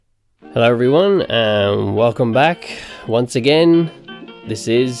Hello everyone, and welcome back once again. This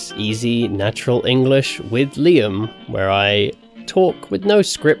is Easy Natural English with Liam, where I talk with no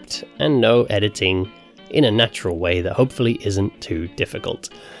script and no editing in a natural way that hopefully isn't too difficult.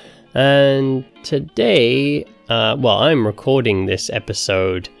 And today, I'm recording this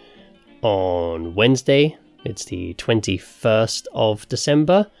episode on Wednesday. It's the 21st of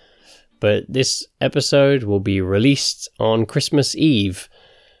December, but this episode will be released on Christmas Eve.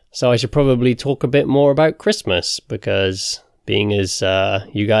 So I should probably talk a bit more about Christmas, because being as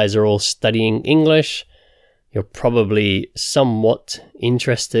you guys are all studying English, you're probably somewhat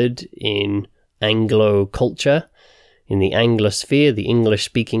interested in Anglo culture, in the Anglosphere, the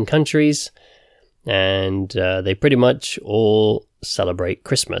English-speaking countries, and they pretty much all celebrate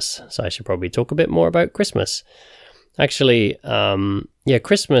Christmas. So I should probably talk a bit more about Christmas. Actually,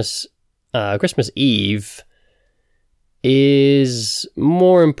 Christmas Eve is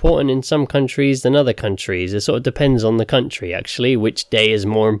more important in some countries than other countries. It sort of depends on the country, actually. Which day is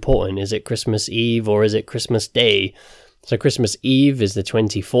more important? Is it Christmas Eve or is it Christmas Day? So Christmas Eve is the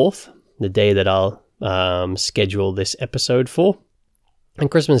 24th, the day that I'll schedule this episode for. And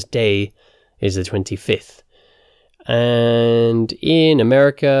Christmas Day is the 25th. And in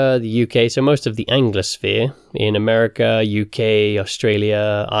America, the UK, so most of the Anglosphere, in America, UK,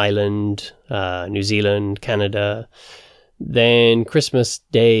 Australia, Ireland, New Zealand, Canada, then Christmas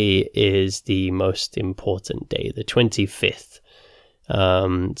Day is the most important day, the 25th.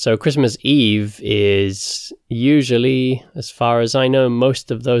 So Christmas Eve is usually, as far as I know, most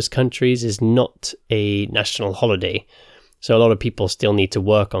of those countries is not a national holiday. So a lot of people still need to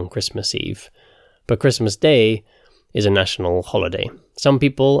work on Christmas Eve. But Christmas Day is a national holiday. Some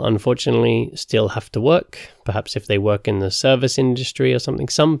people, unfortunately, still have to work, perhaps if they work in the service industry or something.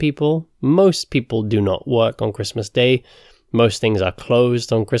 Most people do not work on Christmas Day. Most things are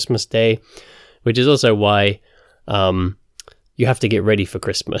closed on Christmas Day, which is also why you have to get ready for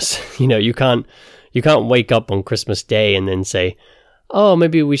Christmas. You can't wake up on Christmas Day and then say, oh,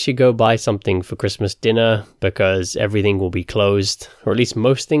 maybe we should go buy something for Christmas dinner, because everything will be closed, or at least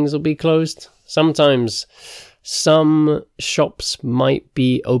most things will be closed. Sometimes some shops might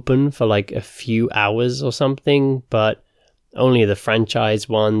be open for like a few hours or something, but only the franchise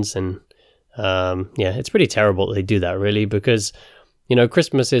ones. And it's pretty terrible that they do that, really, because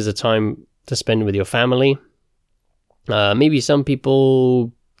Christmas is a time to spend with your family. Maybe some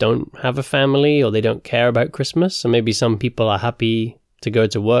people don't have a family, or they don't care about Christmas, so maybe some people are happy to go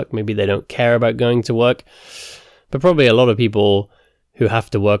to work. Maybe they don't care about going to work, but probably a lot of people who have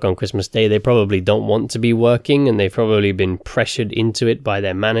to work on Christmas Day, they probably don't want to be working, and they've probably been pressured into it by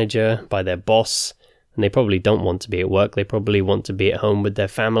their manager, by their boss, and they probably don't want to be at work. They probably want to be at home with their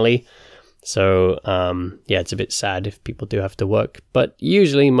family. So, it's a bit sad if people do have to work, but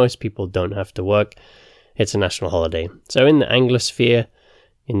usually most people don't have to work. It's a national holiday. So in the Anglosphere,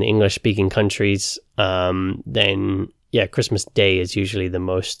 in the English-speaking countries, Christmas Day is usually the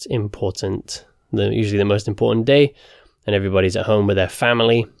most important day, and everybody's at home with their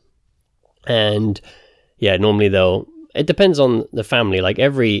family. And normally it depends on the family. Like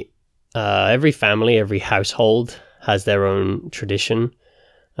every family, every household has their own tradition.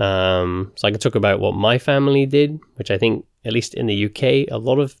 So I can talk about what my family did, which I think, at least in the UK, a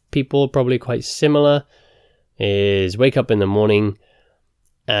lot of people are probably quite similar, is wake up in the morning,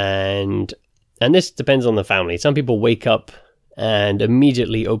 and this depends on the family. Some people wake up and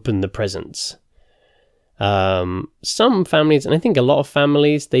immediately open the presents. Some families, and I think a lot of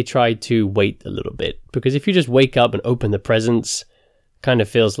families, they try to wait a little bit, because if you just wake up and open the presents, kind of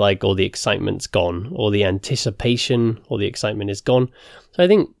feels like all the excitement's gone, or the anticipation, or the excitement is gone. So I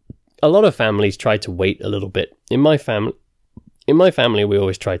think a lot of families try to wait a little bit. In my family, we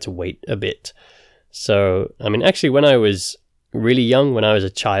always try to wait a bit. So, actually, when I was really young, when I was a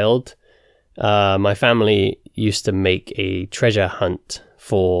child, my family used to make a treasure hunt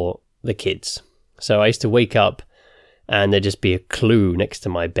for the kids. So I used to wake up and there'd just be a clue next to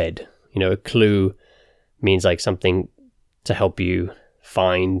my bed. A clue means like something to help you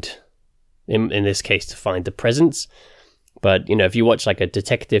find, in this case, to find the presents. But, if you watch like a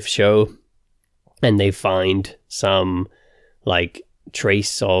detective show and they find some like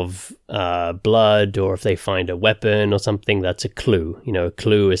trace of blood, or if they find a weapon or something, that's a clue. A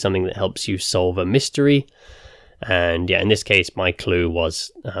clue is something that helps you solve a mystery. And in this case, my clue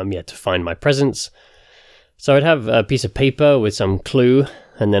was to find my presents. So I'd have a piece of paper with some clue,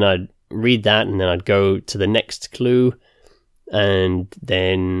 and then I'd read that, and then I'd go to the next clue, and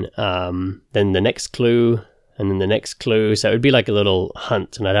then the next clue, and then the next clue. So it would be like a little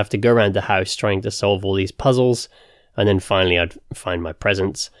hunt, and I'd have to go around the house trying to solve all these puzzles, and then finally I'd find my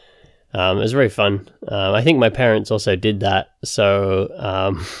presents. It was very fun. I think my parents also did that. So,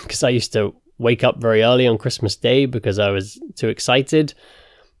 because I used to wake up very early on Christmas Day because I was too excited.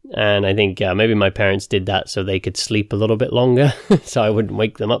 And I think maybe my parents did that so they could sleep a little bit longer. So I wouldn't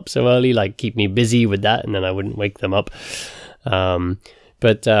wake them up so early, like keep me busy with that. And then I wouldn't wake them up.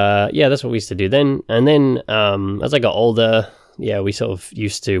 But that's what we used to do then. And then as I got older, we sort of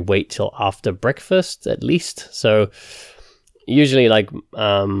used to wait till after breakfast at least. So usually my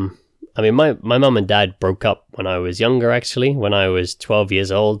mum and dad broke up when I was younger, actually. When I was 12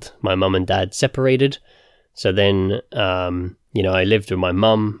 years old, my mum and dad separated. So then, I lived with my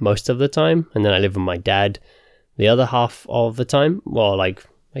mum most of the time, and then I lived with my dad the other half of the time. Well, I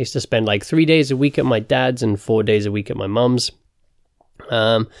used to spend 3 days a week at my dad's and 4 days a week at my mum's.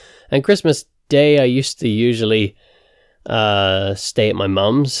 And Christmas Day, I used to usually stay at my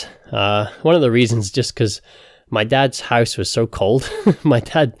mum's. One of the reasons, just because my dad's house was so cold. My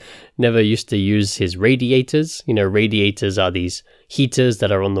dad never used to use his radiators. Radiators are these heaters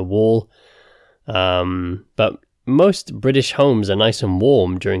that are on the wall. But most British homes are nice and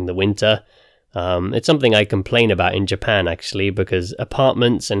warm during the winter. It's something I complain about in Japan, actually, because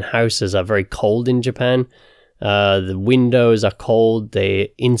apartments and houses are very cold in Japan. The windows are cold.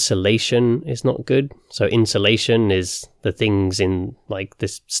 The insulation is not good. So insulation is the things in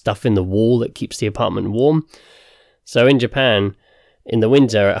this stuff in the wall that keeps the apartment warm. So in Japan, in the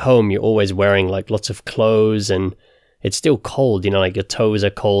winter at home, you're always wearing lots of clothes, and it's still cold, your toes are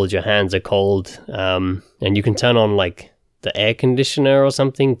cold, your hands are cold, and you can turn on the air conditioner or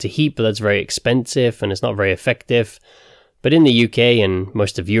something to heat, but that's very expensive and it's not very effective. But in the UK and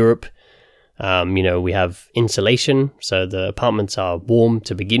most of Europe, we have insulation, so the apartments are warm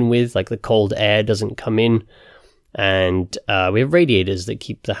to begin with, the cold air doesn't come in, and we have radiators that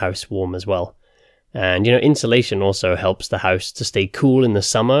keep the house warm as well. And, insulation also helps the house to stay cool in the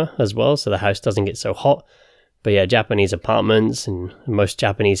summer as well, so the house doesn't get so hot. But yeah, Japanese apartments and most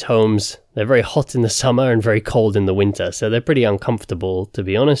Japanese homes, they're very hot in the summer and very cold in the winter, so they're pretty uncomfortable, to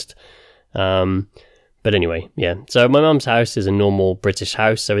be honest. But anyway, yeah. So my mum's house is a normal British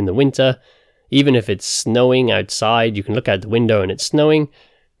house, so in the winter, even if it's snowing outside, you can look out the window and it's snowing,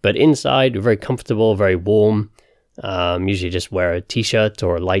 but inside, we're very comfortable, very warm. Usually just wear a t-shirt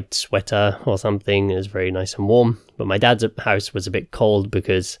or a light sweater or something. It's very nice and warm. But my dad's house was a bit cold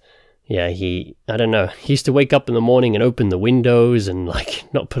because, he used to wake up in the morning and open the windows and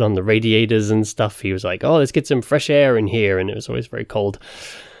not put on the radiators and stuff. He was like, oh, let's get some fresh air in here. And it was always very cold.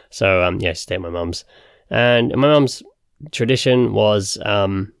 So, stay at my mum's. And my mum's tradition was,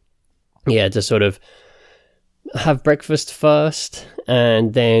 to sort of have breakfast first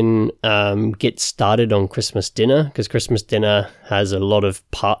and then get started on Christmas dinner, because Christmas dinner has a lot of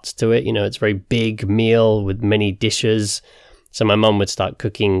parts to it. It's a very big meal with many dishes. So my mum would start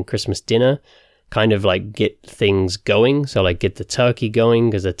cooking Christmas dinner, kind of get things going. So get the turkey going,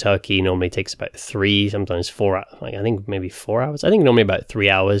 because the turkey normally takes about 3, sometimes 4 hours. I think maybe 4 hours. I think normally about 3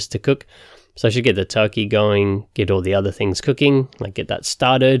 hours to cook. So I should get the turkey going, get all the other things cooking, get that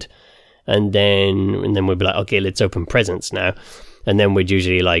started. And then we'd be like, okay, let's open presents now. And then we'd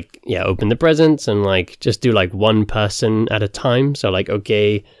usually open the presents and just do one person at a time. So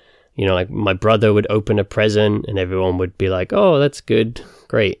okay, my brother would open a present and everyone would be like, oh, that's good.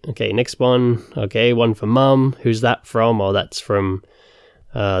 Great. Okay, next one. Okay, one for mum. Who's that from? Oh, that's from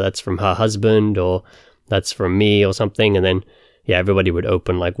her husband, or that's from me or something. And then, everybody would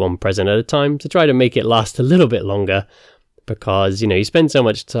open one present at a time to try to make it last a little bit longer. Because, you spend so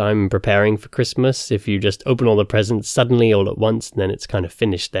much time preparing for Christmas. If you just open all the presents suddenly all at once, then it's kind of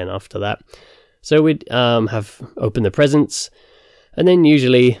finished then after that. So we'd have open the presents. And then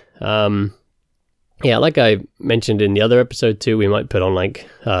usually, like I mentioned in the other episode too, we might put on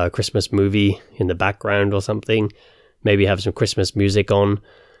a Christmas movie in the background or something. Maybe have some Christmas music on.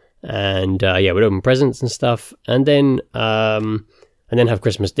 And we'd open presents and stuff. And then have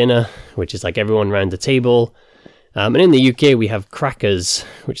Christmas dinner, which is everyone around the table. And in the UK, we have crackers,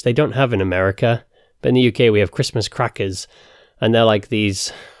 which they don't have in America. But in the UK, we have Christmas crackers. And they're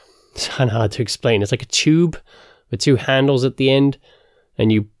these, it's kind of hard to explain. It's a tube with 2 handles at the end.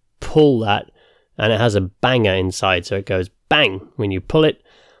 And you pull that, and it has a banger inside. So it goes bang when you pull it.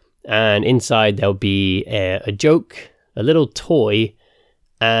 And inside, there'll be a joke, a little toy,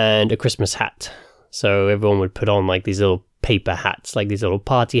 and a Christmas hat. So everyone would put on these little paper hats, these little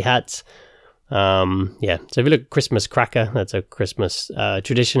party hats. So if you look at Christmas cracker, that's a Christmas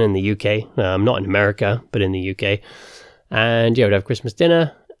tradition in the UK, not in America, but in the UK. And we'd have Christmas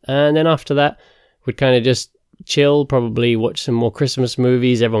dinner, and then after that, we'd kind of just chill, probably watch some more Christmas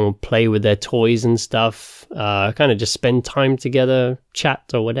movies. Everyone will play with their toys and stuff, kind of just spend time together, chat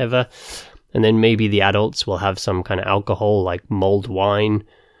or whatever. And then maybe the adults will have some kind of alcohol like mulled wine.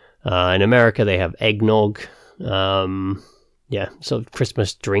 In America, they have eggnog. Sort of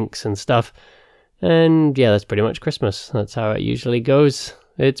Christmas drinks and stuff. And yeah, that's pretty much Christmas. That's how it usually goes.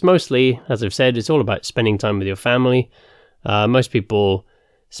 It's mostly, as I've said, it's all about spending time with your family. Most people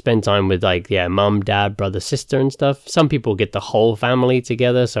spend time with mum, dad, brother, sister and stuff. Some people get the whole family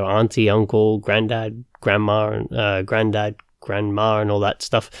together. So auntie, uncle, granddad, grandma, granddad, grandma and all that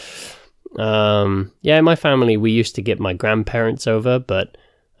stuff. In my family, we used to get my grandparents over, but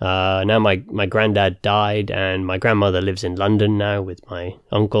now my granddad died and my grandmother lives in London now with my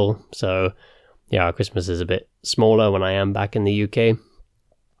uncle. So yeah, our Christmas is a bit smaller when I am back in the UK.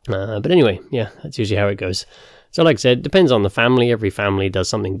 But anyway, yeah, that's usually how it goes. So like I said, depends on the family. Every family does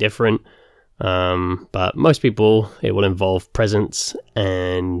something different. But most people, it will involve presents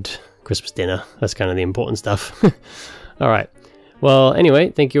and Christmas dinner. That's kind of the important stuff. All right. Well,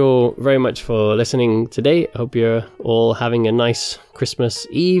 anyway, thank you all very much for listening today. I hope you're all having a nice Christmas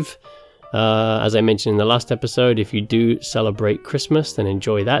Eve. As I mentioned in the last episode, if you do celebrate Christmas, then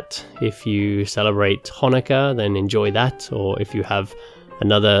enjoy that. If you celebrate Hanukkah, then enjoy that. Or if you have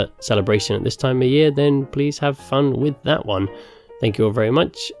another celebration at this time of year, then please have fun with that one. Thank you all very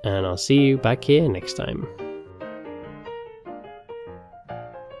much, and I'll see you back here next time.